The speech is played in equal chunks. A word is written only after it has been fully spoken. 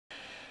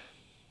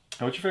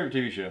What's your favorite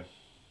TV show?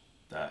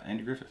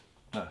 Andy Griffith.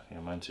 Oh, yeah,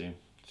 mine too. It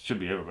should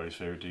be everybody's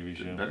favorite TV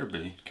show. It better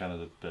be. Kind of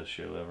the best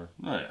show ever.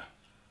 Oh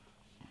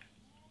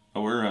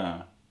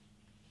yeah.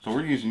 So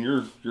we're using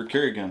your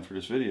carry gun for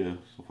this video.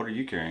 So what are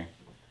you carrying?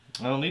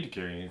 I don't need to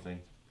carry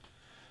anything.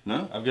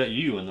 No? I've got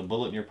you and the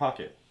bullet in your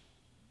pocket.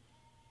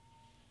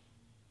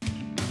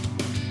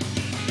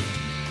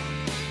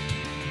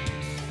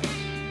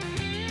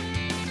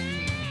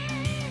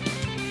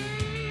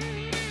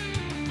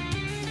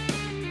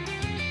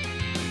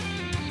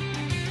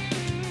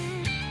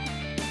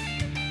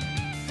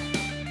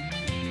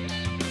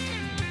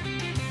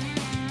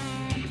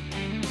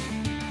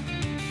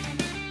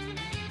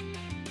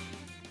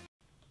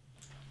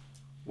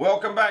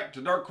 Welcome back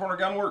to Dark Corner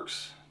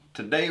Gunworks.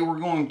 Today we're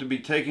going to be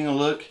taking a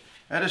look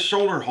at a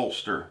shoulder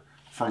holster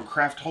from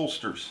Craft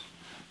Holsters.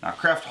 Now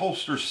Craft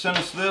Holsters sent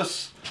us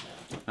this.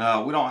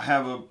 We don't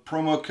have a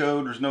promo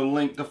code, there's no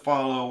link to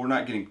follow, we're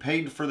not getting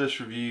paid for this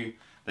review.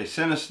 They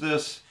sent us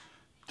this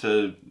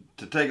to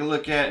take a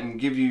look at and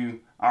give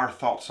you our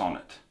thoughts on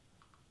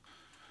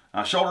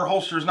it. Shoulder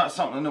holster is not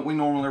something that we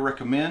normally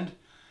recommend.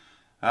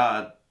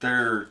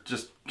 They're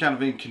just kind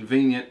of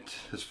inconvenient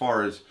as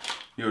far as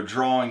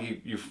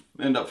drawing. You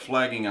end up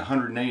flagging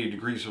 180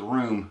 degrees of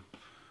room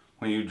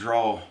when you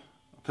draw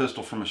a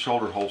pistol from a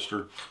shoulder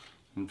holster.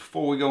 And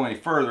before we go any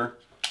further,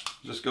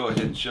 just go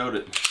ahead and show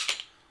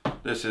that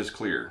this is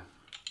clear.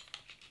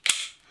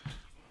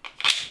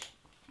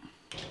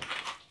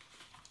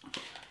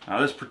 Now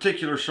this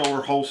particular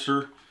shoulder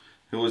holster,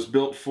 it was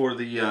built for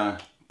the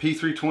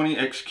P320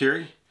 X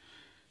Carry.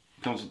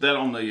 Comes with that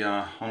on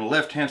the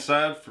left hand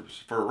side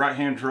for a right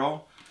hand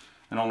draw.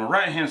 And on the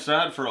right hand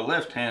side for a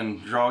left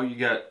hand draw, you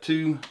got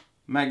two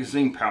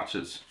magazine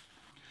pouches.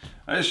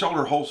 This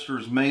shoulder holster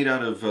is made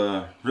out of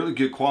really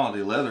good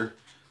quality leather.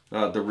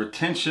 The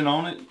retention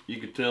on it, you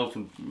can tell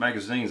from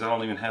magazines, I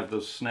don't even have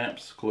those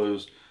snaps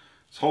closed.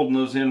 It's holding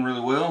those in really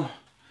well.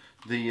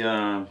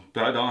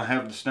 But I don't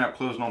have the snap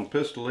closed on the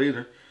pistol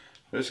either.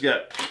 It's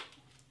got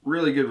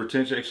really good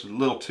retention, actually a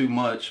little too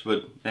much,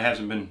 but it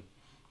hasn't been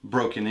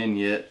broken in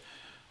yet.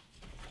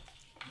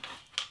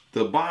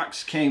 The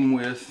box came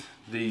with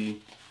the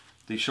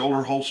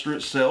shoulder holster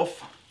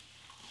itself,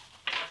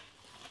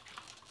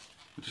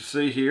 which you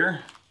see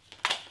here,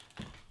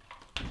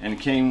 and it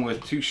came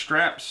with two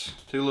straps,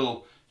 two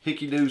little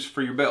hickey-doos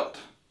for your belt.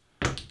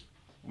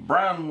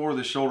 Brian wore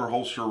the shoulder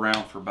holster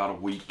around for about a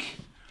week.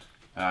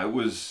 It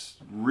was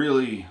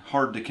really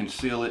hard to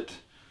conceal it,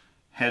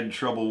 had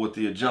trouble with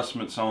the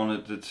adjustments on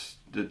it.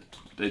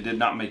 They did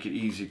not make it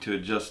easy to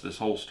adjust this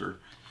holster.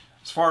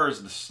 As far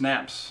as the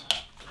snaps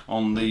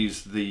on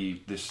these,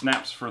 the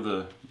snaps for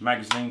the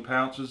magazine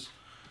pouches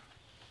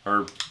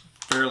are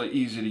fairly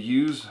easy to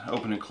use,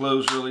 open and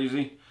close real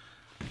easy.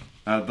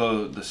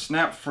 The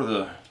snap for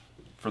the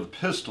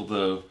pistol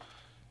though,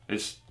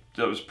 it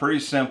was pretty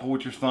simple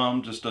with your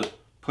thumb, just to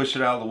push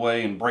it out of the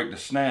way and break the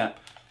snap.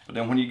 But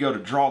then when you go to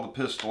draw the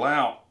pistol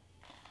out,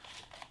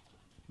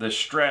 the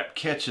strap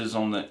catches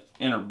on the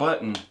inner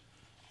button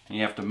and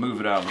you have to move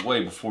it out of the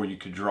way before you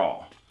could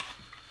draw.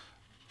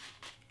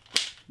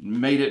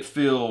 Made it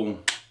feel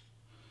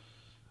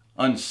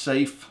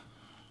unsafe.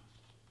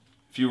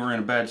 If you were in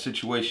a bad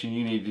situation,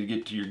 you needed to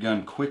get to your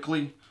gun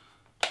quickly.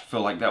 I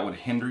feel like that would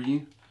hinder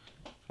you.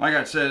 Like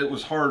I said, it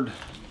was hard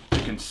to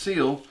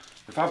conceal.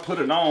 If I put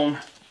it on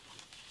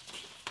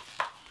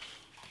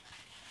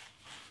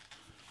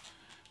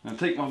and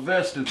take my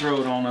vest and throw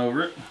it on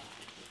over it,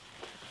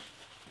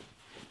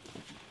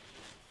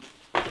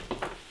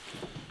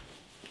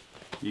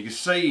 you can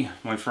see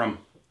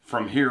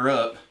from here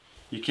up,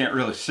 you can't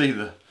really see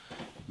the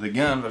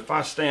gun, but if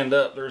I stand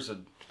up, there's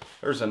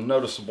a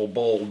noticeable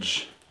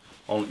bulge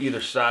on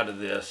either side of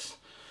this.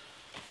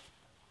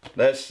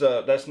 That's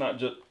not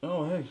just,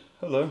 oh hey,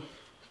 hello.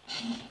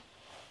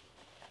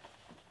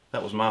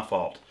 That was my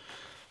fault.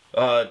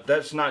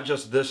 That's not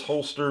just this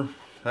holster,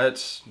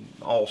 that's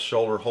all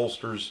shoulder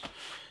holsters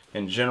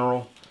in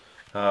general.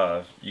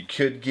 You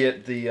could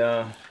get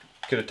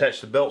could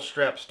attach the belt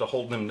straps to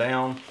hold them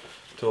down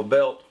to a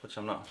belt, which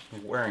I'm not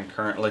wearing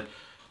currently,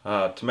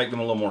 to make them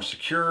a little more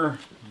secure,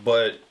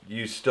 but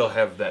you still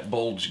have that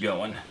bulge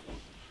going.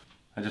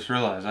 I just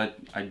realized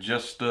I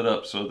just stood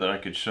up so that I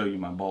could show you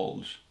my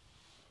bulge.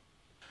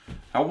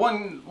 Now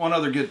one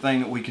other good thing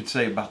that we could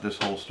say about this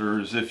holster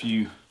is if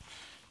you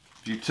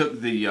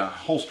took the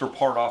holster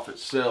part off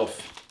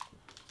itself,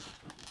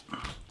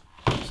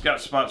 it's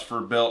got spots for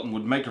a belt and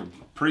would make a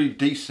pretty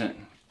decent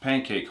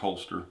pancake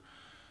holster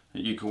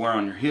that you could wear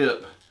on your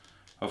hip.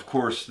 Of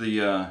course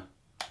the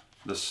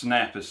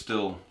snap is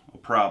still a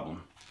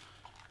problem.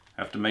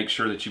 Have to make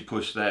sure that you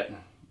push that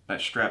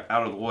strap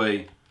out of the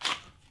way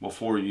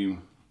before you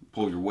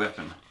pull your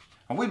weapon.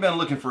 And we've been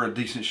looking for a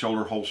decent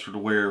shoulder holster to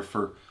wear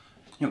for,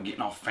 getting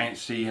all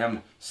fancy, having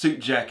a suit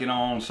jacket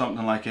on,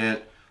 something like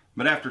that.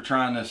 But after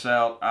trying this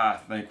out, I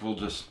think we'll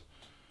just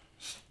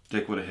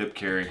stick with a hip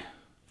carry.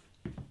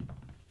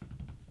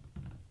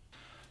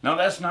 Now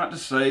that's not to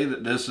say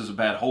that this is a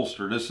bad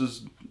holster. This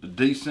is a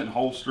decent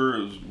holster.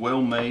 It was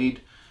well made.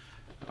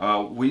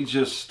 We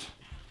just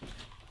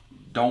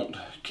don't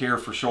care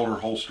for shoulder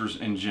holsters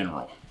in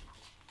general.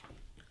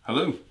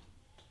 Hello?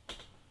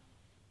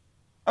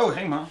 Oh,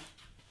 hey, Mom.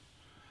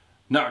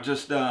 No,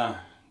 just doing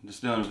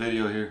a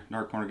video here,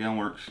 Dark Corner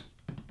Gunworks.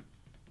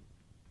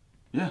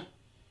 Yeah.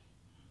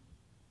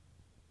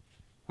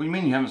 What do you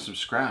mean you haven't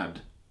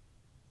subscribed?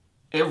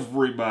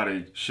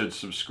 Everybody should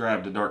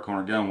subscribe to Dark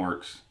Corner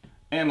Gunworks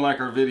and like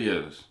our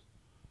videos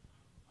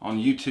on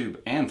YouTube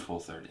and Full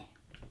 30.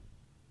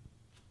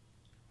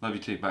 Love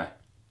you too, bye.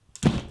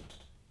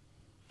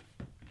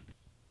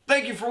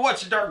 Thank you for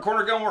watching Dark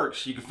Corner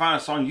Gunworks. You can find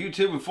us on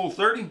YouTube and Full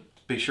 30.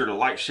 Be sure to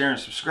like, share, and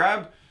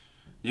subscribe.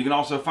 You can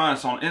also find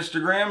us on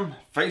Instagram,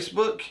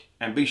 Facebook,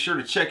 and be sure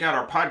to check out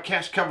our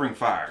podcast covering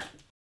fire.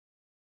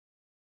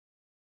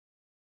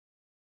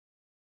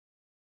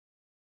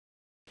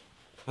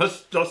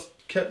 Let's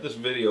cut this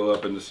video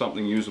up into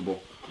something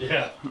usable.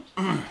 Yeah.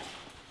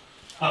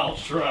 I'll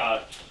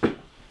try.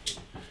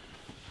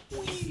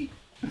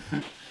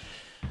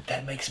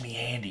 That makes me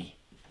handy.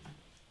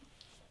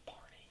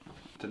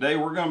 Today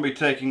we're going to be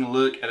taking a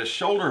look at a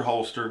shoulder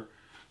holster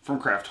from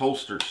Craft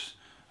Holsters.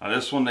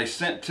 This one they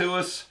sent to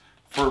us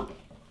for,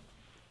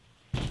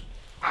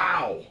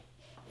 ow,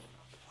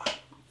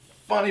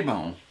 funny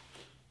bone.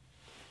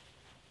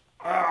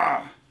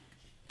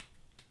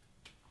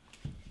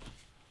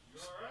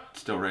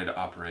 Still ready to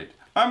operate.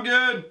 I'm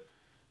good.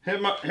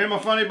 Hit my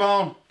funny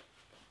bone.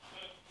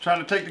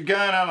 Trying to take the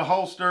gun out of the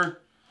holster.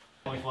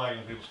 Only flagging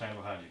when people stand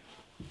behind you.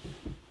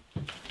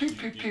 Pew,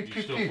 pew, pew, You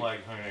pew, still pew. flag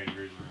 180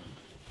 degrees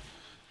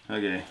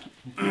around.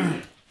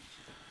 Okay.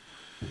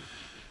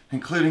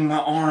 Including my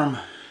arm.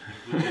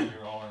 Including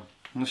your arm.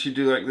 Unless you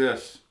do like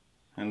this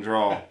and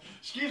draw.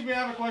 Excuse me, I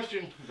have a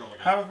question.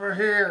 Over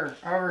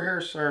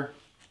here, sir.